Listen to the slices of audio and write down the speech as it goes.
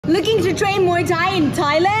Looking to train Muay Thai in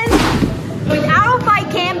Thailand? With our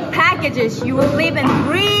fight camp packages, you will live and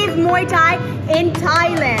breathe Muay Thai in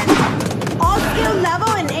Thailand. All skill level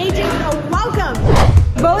and ages are welcome.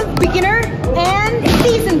 Both beginner and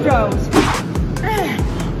seasoned pros.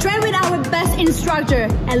 Train with our best instructor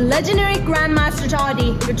and legendary Grandmaster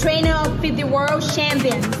Toddy, the trainer of 50 world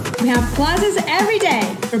champions. We have classes every day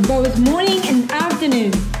for both morning and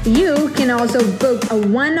afternoon. You can also book a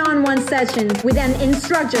one-on-one session with an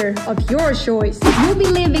instructor of your choice. You'll be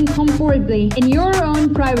living comfortably in your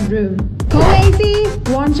own private room. Cold AC,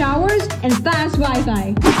 warm showers, and fast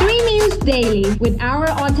Wi-Fi. 3 meals daily with our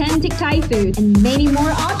authentic Thai food and many more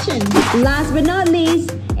options. Last but not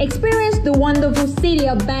least, experience the wonderful city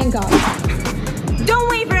of Bangkok. Don't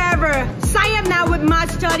wait forever. Sign up now with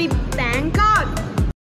Master Toddy Bangkok.